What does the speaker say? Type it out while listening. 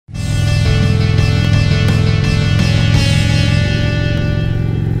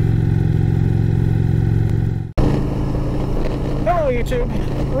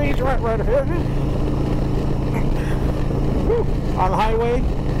trees right here. Whew. On the highway.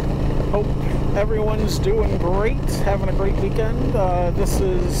 Hope everyone's doing great, having a great weekend. This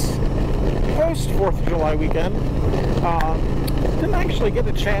is post 4th of July weekend. Didn't actually get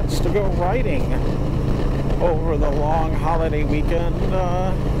a chance to go riding over the long holiday weekend.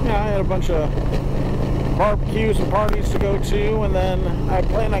 Yeah, I had a bunch of barbecues and parties to go to, and then I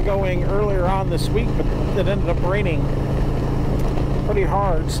planned on going earlier on this week, but it ended up raining pretty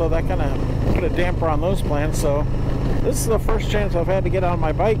hard, so that kind of put a damper on those plans. So this is the first chance I've had to get on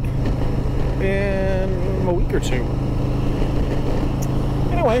my bike in a week or two.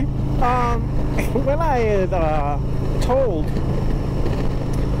 Anyway, when I had told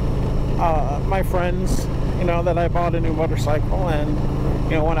my friends, you know, that I bought a new motorcycle, and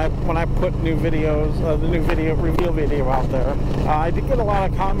you know, when I put new videos, the new video reveal video out there, I did get a lot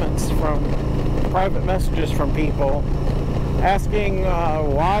of comments from private messages from people asking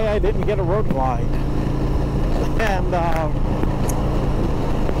why I didn't get a Road Glide, and I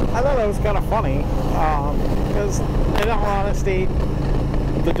thought that was kind of funny, because in all honesty,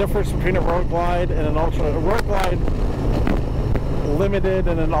 the difference between a Road Glide and a Road Glide Limited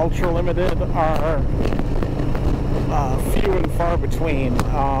and an Ultra Limited are few and far between.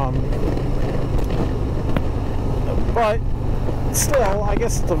 But still, I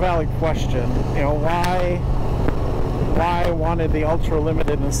guess it's a valid question. You know, why I wanted the Ultra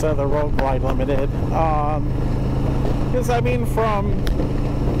Limited instead of the Road Glide Limited. Because I mean, from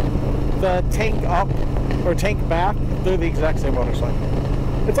the tank up or tank back, they're the exact same motorcycle.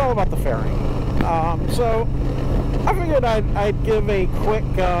 It's all about the fairing. So I figured I'd give a quick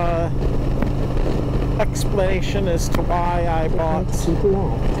explanation as to why I bought.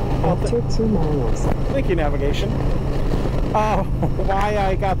 Thank you, navigation. Why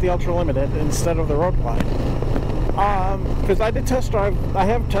I got the Ultra Limited instead of the Road Glide. Because I did test drive. I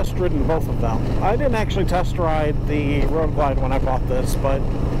have test ridden both of them. I didn't actually test ride the Road Glide when I bought this, but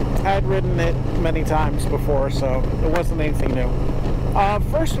I had ridden it many times before, so it wasn't anything new.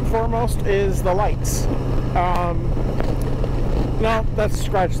 First and foremost is the lights. No, let's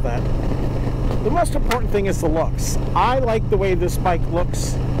scratch that. The most important thing is the looks. I like the way this bike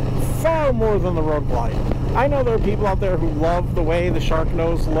looks far more than the Road Glide. I know there are people out there who love the way the Shark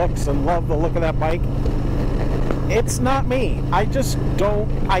Nose looks and love the look of that bike. It's not me. I just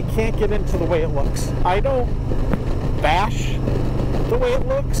don't, I can't get into the way it looks. I don't bash the way it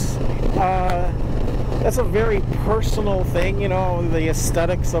looks. That's a very personal thing, you know, the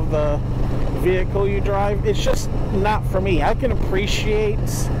aesthetics of the vehicle you drive. It's just not for me. I can appreciate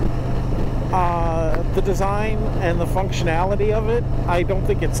the design and the functionality of it. I don't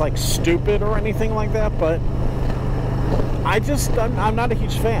think it's like stupid or anything like that, but I'm not a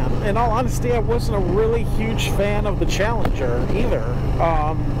huge fan. In all honesty, I wasn't a really huge fan of the Challenger either.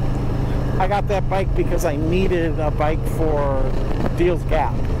 I got that bike because I needed a bike for Deals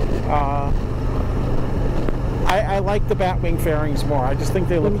Gap. I like the Batwing fairings more. I just think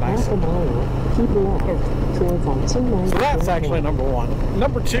they look nicer. So that's actually number one.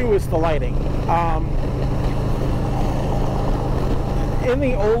 Number two is the lighting. In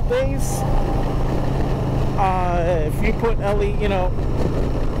the old days, if you put LED, you know,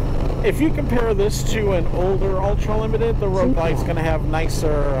 if you compare this to an older Ultra Limited, the Road Glide's going to have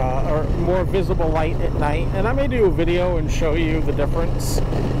nicer or more visible light at night. And I may do a video and show you the difference.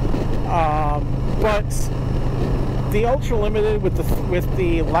 But the Ultra Limited with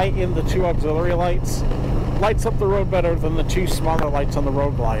the light in the two auxiliary lights lights up the road better than the two smaller lights on the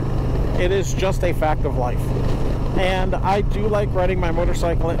Road Glide. It is just a fact of life. And I do like riding my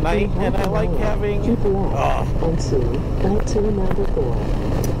motorcycle at night, and I like having...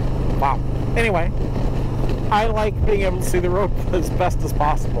 Wow. Anyway, I like being able to see the road as best as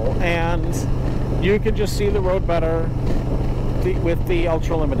possible, and you can just see the road better with the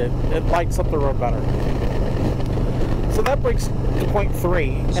Ultra Limited. It lights up the road better. So that brings to point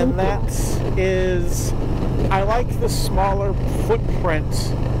three, and that is I like the smaller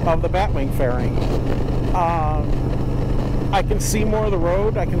footprint of the Batwing fairing. I can see more of the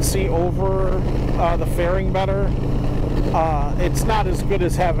road. I can see over the fairing better. It's not as good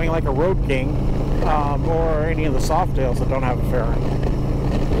as having like a Road King or any of the Softails that don't have a fairing.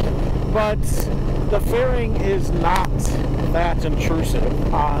 But the fairing is not that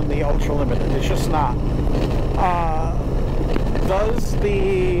intrusive on the Ultra Limited. It's just not. Does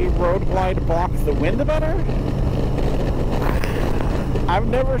the Road Glide block the wind better? I've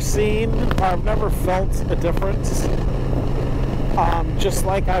never seen, or I've never felt a difference. Just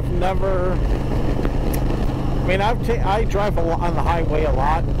like I've never, I mean, I drive on the highway a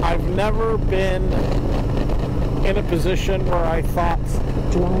lot. I've never been in a position where I thought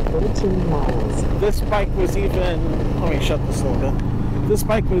drive 18 miles. This bike was even, let me shut this a little bit. This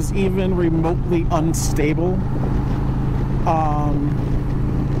bike was even remotely unstable.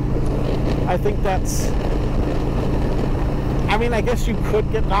 I think that's, I mean, I guess you could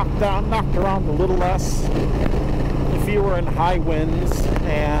get knocked around a little less if you were in high winds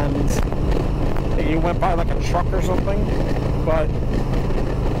and you went by like a truck or something. But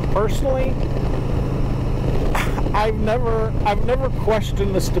personally, I've never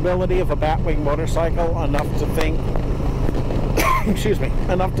questioned the stability of a Batwing motorcycle enough to think, excuse me,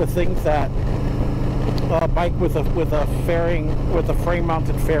 enough to think that a bike with a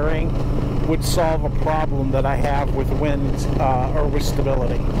frame-mounted fairing would solve a problem that I have with wind or with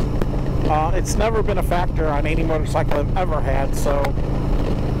stability. It's never been a factor on any motorcycle I've ever had. So,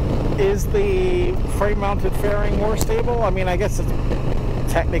 is the frame-mounted fairing more stable? I mean, I guess it's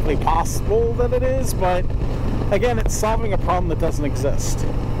technically possible that it is, but again, it's solving a problem that doesn't exist.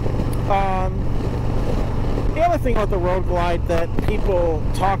 The other thing about the Road Glide that people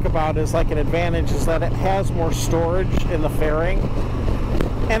talk about as like an advantage is that it has more storage in the fairing.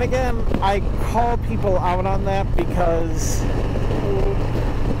 And again, I call people out on that because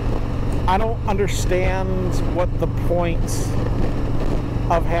I don't understand what the point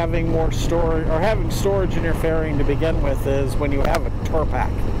of having more storage or having storage in your fairing to begin with is when you have a tour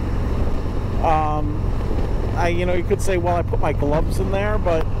pack. You could say, well, I put my gloves in there,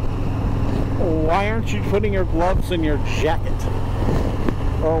 but why aren't you putting your gloves in your jacket?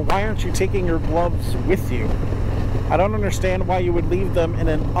 Or why aren't you taking your gloves with you? I don't understand why you would leave them in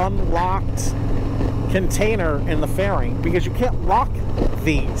an unlocked container in the fairing, because you can't lock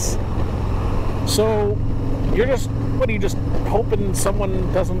these. So you're just, what are you just hoping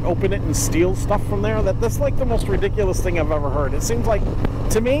someone doesn't open it and steal stuff from there? That's like the most ridiculous thing I've ever heard. It seems like,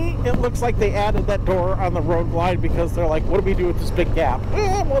 to me, it looks like they added that door on the Road Glide because they're like, what do we do with this big gap?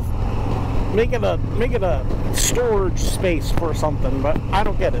 Well, make it a storage space for something, but I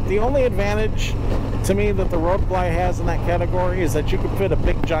don't get it. The only advantage to me that the Road Glide has in that category is that you can fit a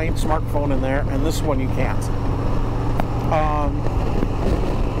big giant smartphone in there, and this one you can't.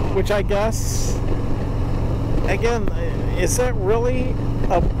 Which I guess, again, is that really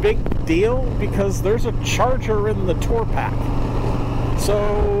a big deal? Because there's a charger in the tour pack. So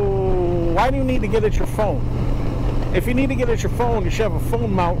why do you need to get at your phone? If you need to get at your phone, you should have a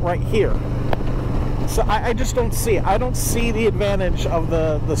phone mount right here. So I just don't see it. I don't see the advantage of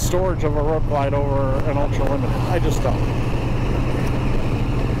the storage of a Road Glide over an Ultra Limited. I just don't.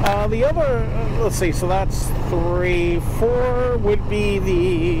 The other, let's see, so that's 3. 4 would be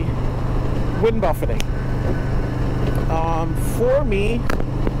the wind buffeting. For me,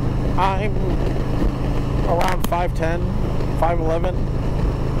 I'm around 5'10", 5'11".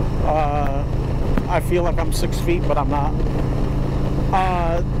 I feel like I'm 6 feet, but I'm not.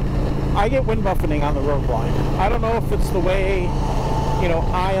 I get wind buffeting on the Road Glide. I don't know if it's the way,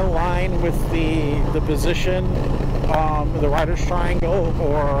 I align with the position, the rider's triangle,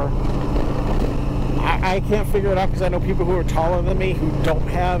 or I can't figure it out because I know people who are taller than me who don't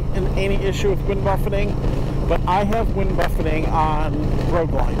have any issue with wind buffeting, but I have wind buffeting on Road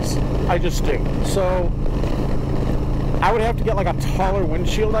Glides. I just do. So I would have to get like a taller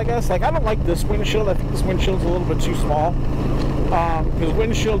windshield, I guess. Like, I don't like this windshield. I think this windshield's a little bit too small. Because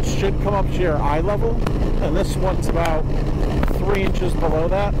windshields should come up to your eye level, and this one's about 3 inches below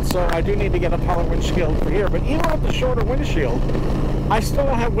that. So I do need to get a taller windshield for here. But even with the shorter windshield, I still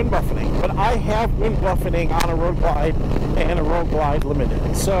don't have wind buffeting. But I have wind buffeting on a Road Glide and a Road Glide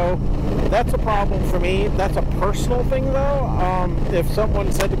Limited. So that's a problem for me. That's a personal thing, though. If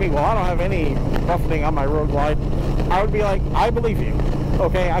someone said to me, well, I don't have any buffeting on my Road Glide, I would be like, I believe you,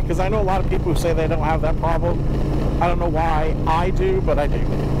 okay? Because I know a lot of people who say they don't have that problem. I don't know why I do, but I do.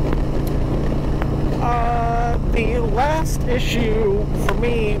 The last issue for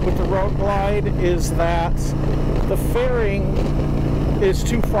me with the Road Glide is that the fairing is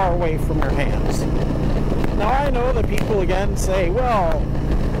too far away from your hands. Now, I know that people, again, say, well,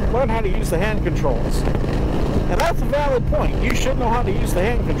 learn how to use the hand controls. And that's a valid point. You should know how to use the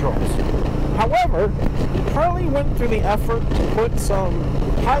hand controls. However, Harley went through the effort to put some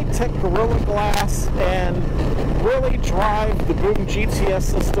high-tech Gorilla Glass and really drive the Boom GTS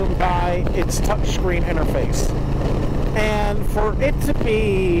system by its touchscreen interface. And for it to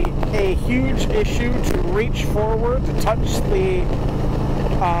be a huge issue to reach forward to touch the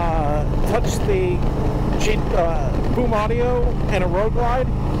Boom Audio and a Road Glide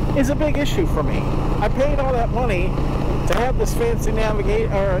is a big issue for me. I paid all that money to have this fancy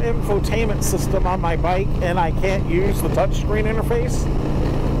infotainment system on my bike, and I can't use the touchscreen interface.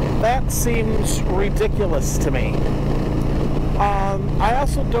 That seems ridiculous to me. I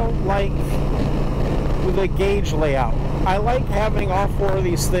also don't like the gauge layout. I like having all four of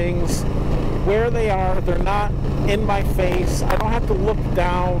these things where they are. They're not in my face. I don't have to look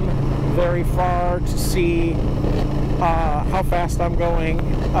down very far to see how fast I'm going.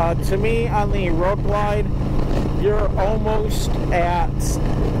 To me, on the Road Glide, you're almost at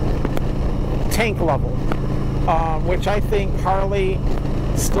tank level, which I think Harley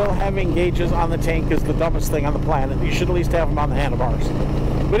still having gauges on the tank is the dumbest thing on the planet. You should at least have them on the handlebars.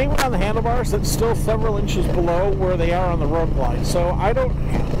 But even on the handlebars, it's still several inches below where they are on the Road Glide. So I don't,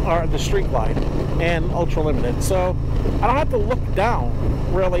 or the Street Glide and Ultra Limited. So I don't have to look down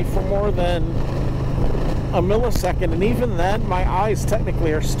really for more than a millisecond. And even then, my eyes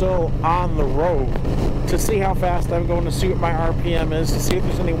technically are still on the road to see how fast I'm going, to see what my RPM is, to see if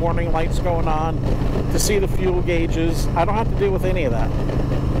there's any warning lights going on, to see the fuel gauges. I don't have to deal with any of that.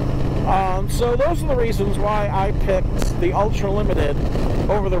 So those are the reasons why I picked the Ultra Limited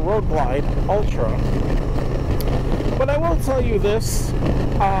over the Road Glide Ultra. But I will tell you this,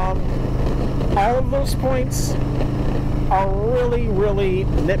 all of those points are really, really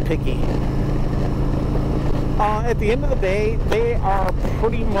nitpicky. At the end of the day, they are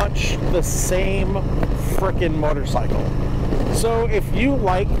pretty much the same frickin' motorcycle. So if you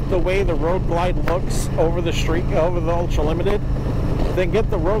like the way the Road Glide looks over the Ultra Limited, then get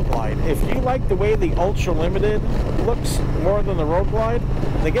the Road Glide. If you like the way the Ultra Limited looks more than the Road Glide,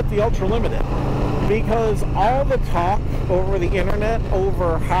 then get the Ultra Limited. Because all the talk over the internet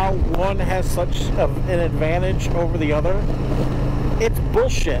over how one has such an advantage over the other, it's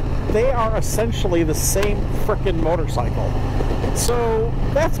bullshit. They are essentially the same frickin' motorcycle. So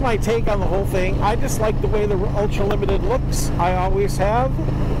that's my take on the whole thing. I just like the way the Ultra Limited looks. I always have.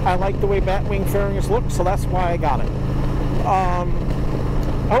 I like the way Batwing fairings look, so that's why I got it.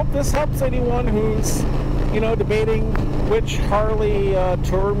 I hope this helps anyone who's, debating which Harley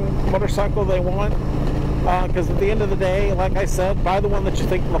tour motorcycle they want. Because at the end of the day, like I said, buy the one that you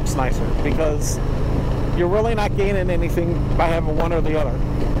think looks nicer, because you're really not gaining anything by having one or the other.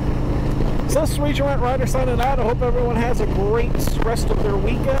 So this is Region Rider signing out. I hope everyone has a great rest of their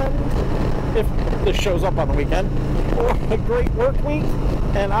weekend, if this shows up on the weekend, or a great work week,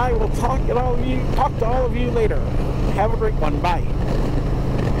 and I will talk to all of you later. Have a great one. Bye.